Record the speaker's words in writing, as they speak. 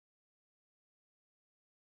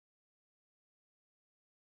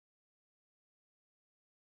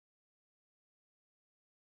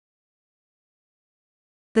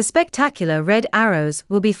The spectacular red arrows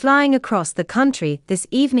will be flying across the country this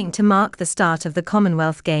evening to mark the start of the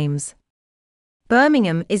Commonwealth Games.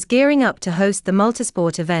 Birmingham is gearing up to host the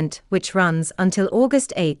multisport event, which runs until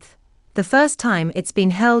August 8, the first time it's been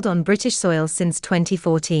held on British soil since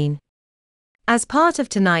 2014. As part of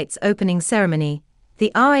tonight's opening ceremony,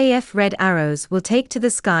 the RAF Red Arrows will take to the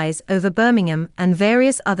skies over Birmingham and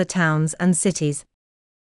various other towns and cities.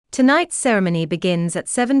 Tonight's ceremony begins at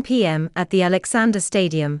 7 p.m. at the Alexander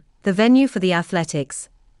Stadium, the venue for the athletics,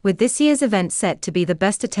 with this year's event set to be the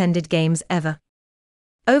best attended games ever.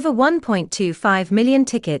 Over 1.25 million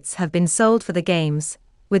tickets have been sold for the games,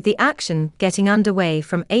 with the action getting underway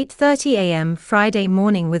from 8:30 a.m. Friday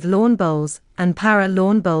morning with lawn bowls and para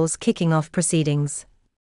lawn bowls kicking off proceedings.